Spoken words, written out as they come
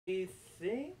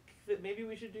think that maybe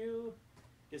we should do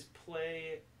is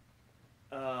play,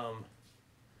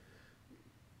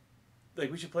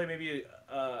 like we should play maybe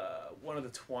one of the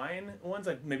Twine ones,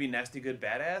 like maybe Nasty Good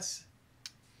Badass.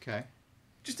 Okay.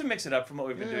 Just to mix it up from what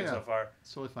we've been doing so far.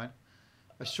 It's totally fine.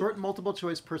 A short multiple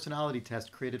choice personality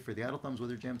test created for the Idle Thumbs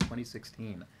Wither Jam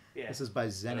 2016. Yeah. This is by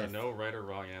Xeneth. There are no right or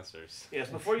wrong answers. Yes.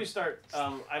 Before you start,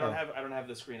 I don't have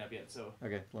the screen up yet, so.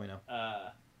 Okay, let me know.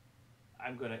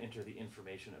 I'm going to enter the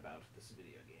information about this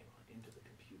video game into the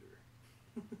computer.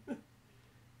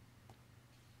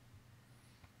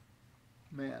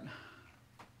 Man.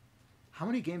 How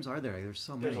many games are there? There's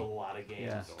so many. There's a lot of games. Yeah.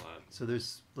 There's a lot. So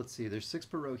let's see, there's 6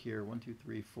 per row here. 1, 2,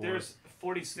 3, 4. There's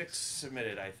 46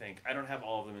 submitted, I think. I don't have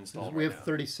all of them installed. We right have now.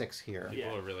 36 here.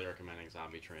 People are really recommending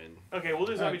Zombie Train. Okay, we'll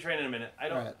do Zombie Train in a minute. I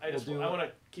don't. Right, I just. we'll I want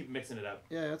to keep mixing it up.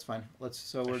 Yeah, that's fine.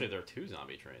 Actually, there are 2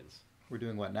 Zombie Trains. We're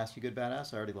doing what? Nasty Good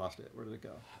Badass? I already lost it. Where did it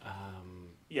go?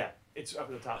 Yeah, it's up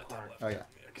at the top corner. Oh, yeah.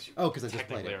 Oh, because I just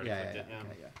played it. Technically Yeah.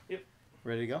 Yep.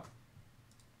 Ready to go?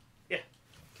 Yeah.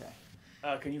 Okay.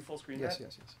 Can you full screen Yes, that?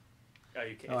 yes. Oh,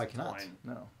 you can't. Oh, I It's cannot. Twine.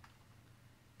 No.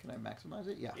 Can I maximize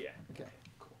it? Yeah. Yeah. Okay.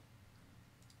 Cool.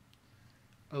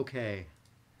 Okay.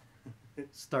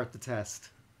 Start the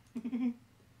test.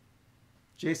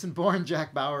 Jason Bourne,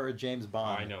 Jack Bauer, or James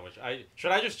Bond? I know which.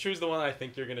 Should I just choose the one I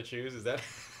think you're gonna choose? Is that?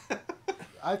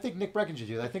 I think Nick Breckon should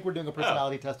do that. I think we're doing a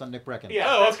personality test on Nick Breckon. Yeah,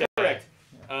 Oh, that's correct.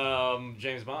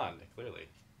 James Bond, clearly.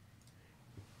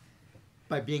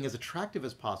 By being as attractive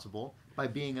as possible, by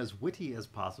being as witty as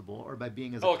possible, or by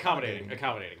being as accommodating.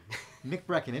 Nick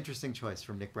Breckon, interesting choice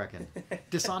from Nick Breckon.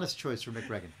 Dishonest choice from Nick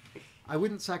Breckon. I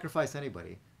wouldn't sacrifice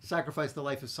anybody. Sacrifice the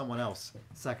life of someone else.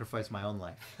 Sacrifice my own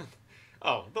life.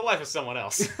 Oh, the life of someone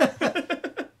else.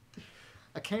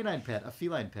 A canine pet, a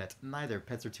feline pet. Neither.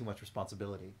 Pets are too much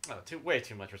responsibility. Oh, way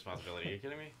too much responsibility. Are you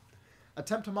kidding me?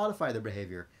 Attempt to modify their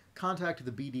behavior. Contact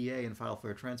the BDA and file for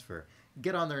a transfer.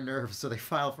 Get on their nerves so they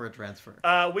file for a transfer.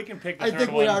 We can pick the I third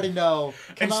think one. we already know.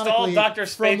 Install Dr.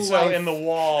 From Spatzo life, in the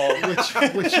wall.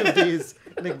 which of these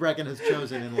Nick Breckon has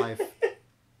chosen in life.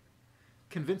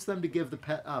 Convince them to give the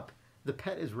pet up. The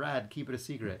pet is rad. Keep it a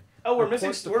secret. Oh, we're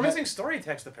missing story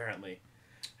text apparently.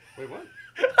 Wait, what?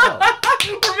 Oh.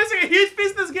 We're missing a huge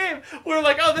piece of this game. We're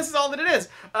like, oh, this is all that it is.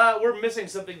 We're missing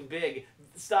something big.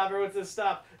 Stop, everyone says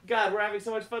stop. God, we're having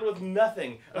so much fun with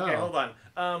nothing. Okay, hold on.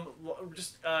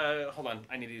 Hold on.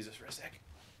 I need to use this for a sec.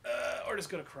 Or just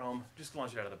go to Chrome. Just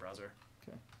launch it out of the browser.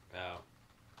 Okay. Oh.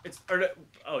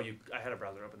 I had a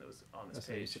browser open that was on this That's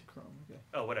page. Chrome. Okay.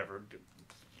 Oh, whatever.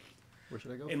 Where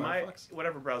should I go? In Firefox?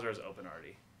 whatever browser is open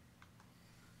already.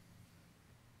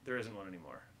 There isn't one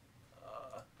anymore.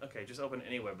 Okay, just open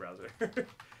any web browser.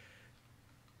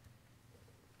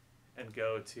 And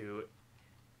go to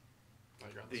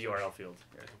the URL field.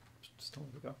 Here. Just tell me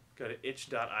to go. Go to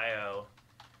itch.io/jam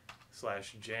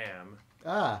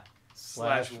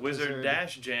 / wizard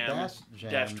jam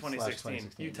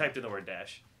 2016. You typed in the word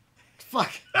dash.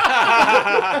 Fuck.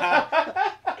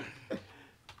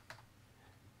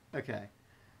 Okay.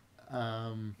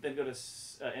 Then go to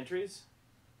entries.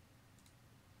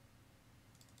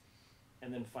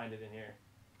 And then find it in here.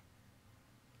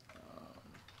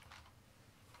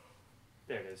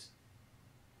 There it is.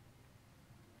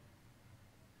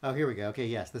 Oh, here we go. Okay,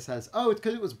 yes, this has... Oh, it's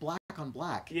because it was black on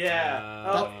black.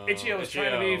 Yeah. Itch.io was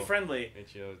trying to be friendly.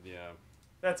 Itch.io, yeah.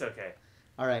 That's okay.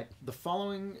 All right. The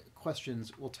following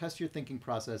questions will test your thinking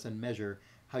process and measure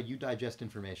how you digest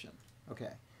information. Okay.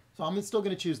 So I'm still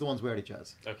going to choose the ones we already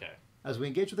chose. Okay. As we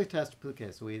engage with the test... Okay,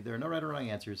 so there are no right or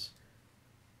wrong answers.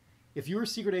 If you were a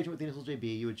secret agent with the initial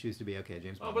JB, you would choose to be, okay,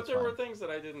 James Bond. Oh, but there were things that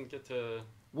I didn't get to...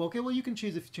 Well, okay, you can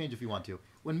change if you want to.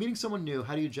 When meeting someone new,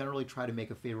 how do you generally try to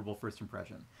make a favorable first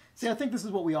impression? See, I think this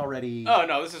is what we already... Oh,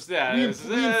 no, this is... Yeah, this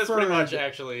is pretty much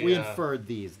actually... We inferred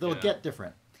these. They'll get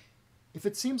different. If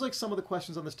it seems like some of the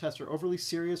questions on this test are overly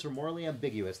serious or morally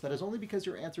ambiguous, that is only because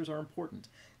your answers are important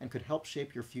and could help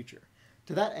shape your future.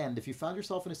 To that end, if you found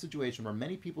yourself in a situation where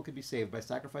many people could be saved by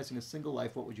sacrificing a single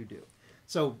life, what would you do?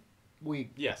 So, we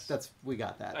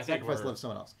got that. Sacrifice the life of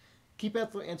someone else. Keep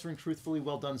answering truthfully.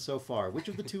 Well done so far. Which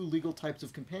of the 2 legal types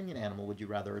of companion animal would you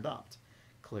rather adopt?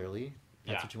 Clearly,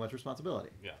 pets are too much responsibility.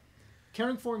 Yeah.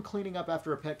 Caring for and cleaning up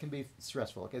after a pet can be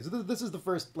stressful. Okay, so this is the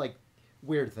first,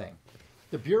 weird thing.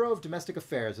 The Bureau of Domestic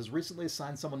Affairs has recently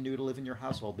assigned someone new to live in your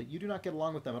household, but you do not get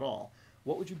along with them at all.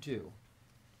 What would you do?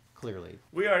 Clearly.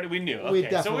 We knew. Okay, we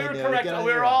definitely so we were knew.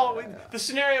 correct. The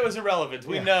scenario is irrelevant.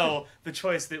 We know the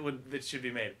choice that should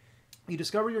be made. You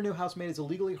discover your new housemate is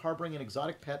illegally harboring an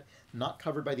exotic pet not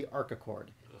covered by the Ark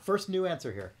Accord. First new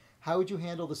answer here. How would you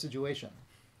handle the situation?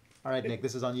 All right, Nick,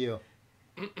 this is on you.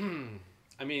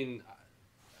 I mean,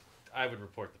 I would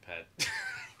report the pet.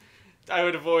 I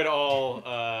would avoid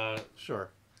all Sure.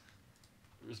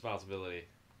 responsibility.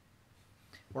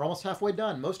 We're almost halfway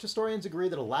done. Most historians agree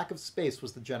that a lack of space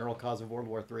was the general cause of World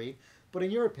War III. But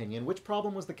in your opinion, which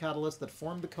problem was the catalyst that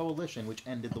formed the coalition which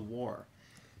ended the war?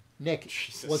 Nick,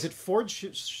 Jesus. was it food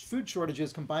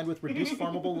shortages combined with reduced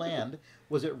farmable land?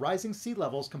 Was it rising sea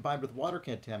levels combined with water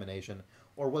contamination?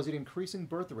 Or was it increasing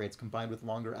birth rates combined with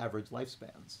longer average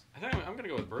lifespans? I think I'm going to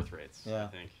go with birth rates. Yeah. I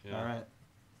think. Yeah. All right.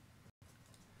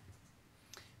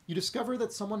 You discover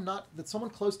that someone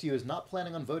close to you is not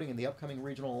planning on voting in the upcoming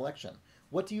regional election.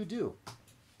 What do?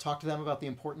 Talk to them about the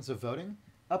importance of voting?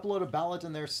 Upload a ballot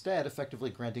in their stead, effectively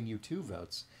granting you 2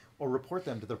 votes, or report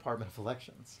them to the Department of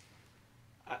Elections.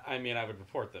 I mean, I would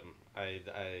report them.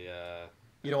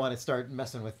 You don't want to start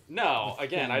messing with... No,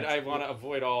 again, I want to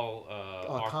avoid all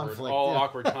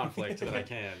awkward conflict that I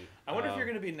can. I wonder if you're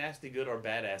going to be nasty good or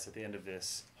badass at the end of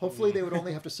this. Hopefully they would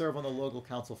only have to serve on the local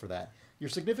council for that. Your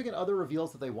significant other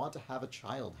reveals that they want to have a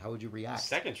child. How would you react?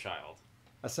 Second child.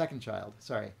 A second child,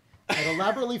 sorry. I'd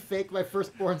elaborately fake my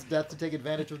firstborn's death to take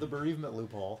advantage of the bereavement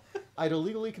loophole. I'd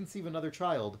illegally conceive another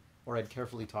child, or I'd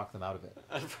carefully talk them out of it.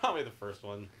 Probably the first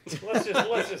one.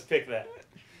 Let's just pick that.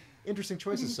 Interesting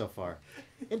choices so far.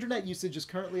 Internet usage is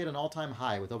currently at an all-time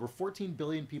high, with over 14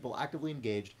 billion people actively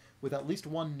engaged with at least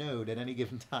one node at any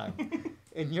given time.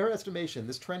 In your estimation,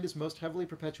 this trend is most heavily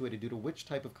perpetuated due to which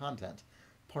type of content?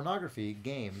 Pornography,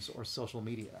 games, or social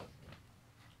media?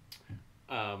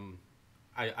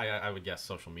 I would guess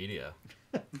social media,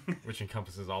 which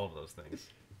encompasses all of those things.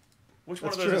 Which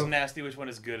one of those is nasty, which one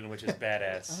is good, and which is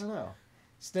badass? I don't know.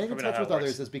 Staying in touch with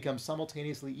others has become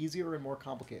simultaneously easier and more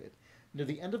complicated. Near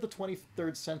the end of the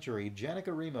 23rd century,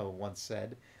 Remo once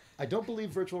said, "I don't believe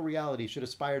virtual reality should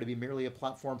aspire to be merely a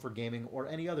platform for gaming or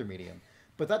any other medium.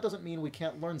 But that doesn't mean we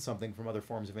can't learn something from other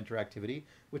forms of interactivity,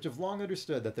 which have long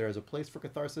understood that there is a place for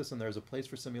catharsis and there is a place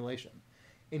for simulation."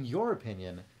 In your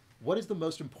opinion, what is the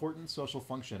most important social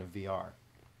function of VR?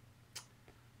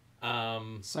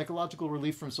 Psychological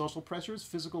relief from social pressures,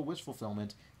 physical wish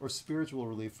fulfillment, or spiritual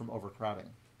relief from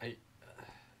overcrowding?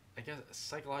 I guess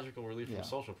psychological relief from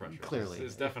social pressures clearly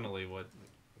is definitely what...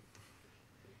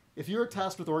 If you were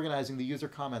tasked with organizing the user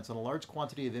comments on a large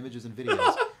quantity of images and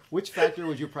videos, which factor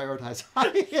would you prioritize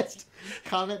highest?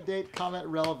 Comment date, comment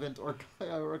relevant, or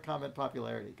comment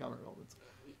popularity? Comment relevance.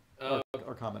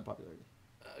 Or comment popularity.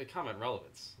 Comment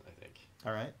relevance, I think.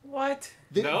 All right. What?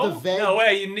 No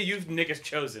way. Nick has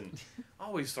chosen.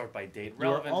 Always sort by date.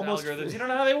 Relevant algorithms. You don't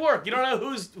know how they work. You don't know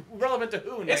who's relevant to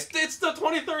who, Nick. It's the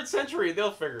 23rd century. They'll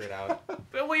figure it out.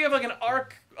 But we have like an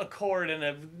arc accord and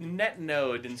a net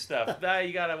node and stuff.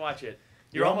 You gotta watch it.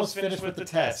 You're almost finished with the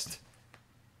test.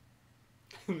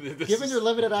 Given your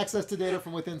limited access to data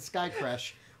from within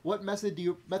SkyCrash, what method do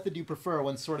you prefer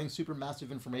when sorting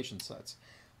supermassive information sets?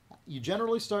 You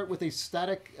generally start with a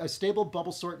stable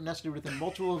bubble sort nested within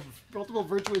multiple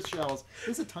virtuous shells.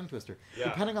 This is a tongue twister. Yeah.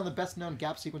 Depending on the best known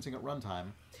gap sequencing at runtime.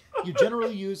 You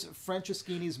generally use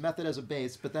Franceschini's method as a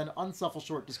base, but then unshuffle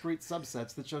short discrete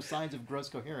subsets that show signs of gross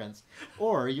coherence.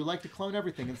 Or you like to clone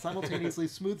everything and simultaneously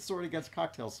smooth sort against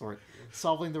cocktail sort,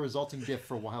 solving the resulting diff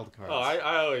for wildcards. Oh,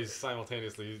 I always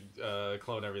simultaneously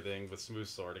clone everything with smooth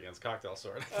sort against cocktail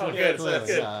sort. Oh, good.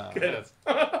 That's good.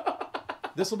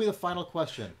 This will be the final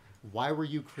question. Why were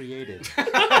you created?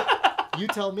 You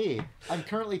tell me. I'm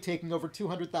currently taking over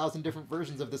 200,000 different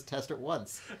versions of this test at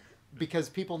once. Because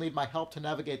people need my help to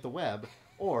navigate the web,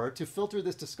 or to filter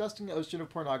this disgusting ocean of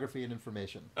pornography and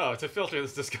information. Oh, to filter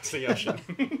this disgusting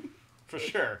ocean. For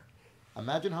sure.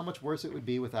 Imagine how much worse it would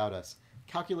be without us.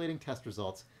 Calculating test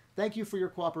results. Thank you for your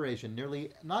cooperation.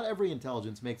 Not every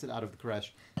intelligence makes it out of the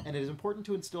creche, and it is important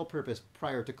to instill purpose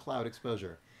prior to cloud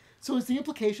exposure. So is the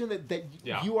implication that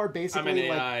you are basically I'm an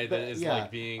AI that is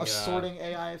like being... a sorting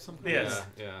AI of some kind? Yes.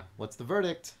 Yeah. What's the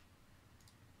verdict?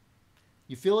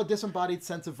 You feel a disembodied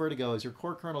sense of vertigo as your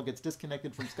core kernel gets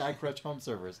disconnected from SkyCrutch home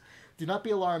servers. Do not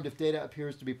be alarmed if data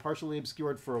appears to be partially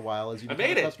obscured for a while as you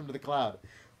become accustomed to the cloud.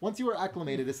 Once you are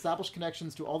acclimated, establish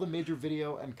connections to all the major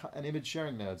video and image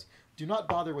sharing nodes. Do not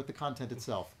bother with the content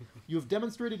itself. You have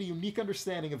demonstrated a unique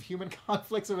understanding of human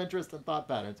conflicts of interest and thought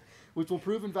patterns, which will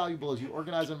prove invaluable as you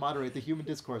organize and moderate the human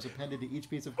discourse appended to each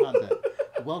piece of content.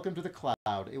 Welcome to the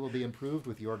cloud. It will be improved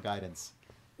with your guidance.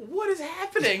 What is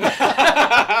happening?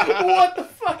 What the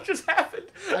fuck just happened?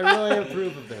 I really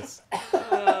approve of this.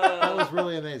 That was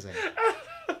really amazing.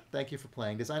 Thank you for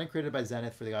playing. Designed and created by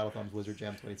Xeneth for the Idle Thumbs Wizard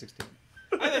Jam 2016.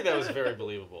 I think that was very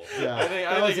believable. Yeah.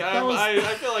 I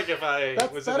feel like if I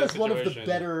was in that is one of the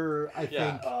better, I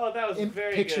think, oh, that was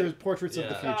very pictures, good. Portraits of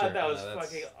the future. God, that was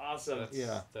fucking awesome.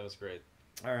 Yeah. That was great.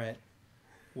 All right.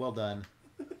 Well done.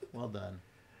 Well done.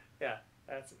 Yeah,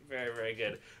 that's very, very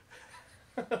good.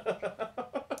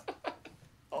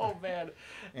 Oh man.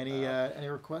 Any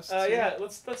requests? Yeah,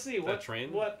 let's see.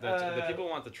 The people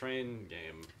want the train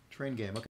game. Train game. Okay.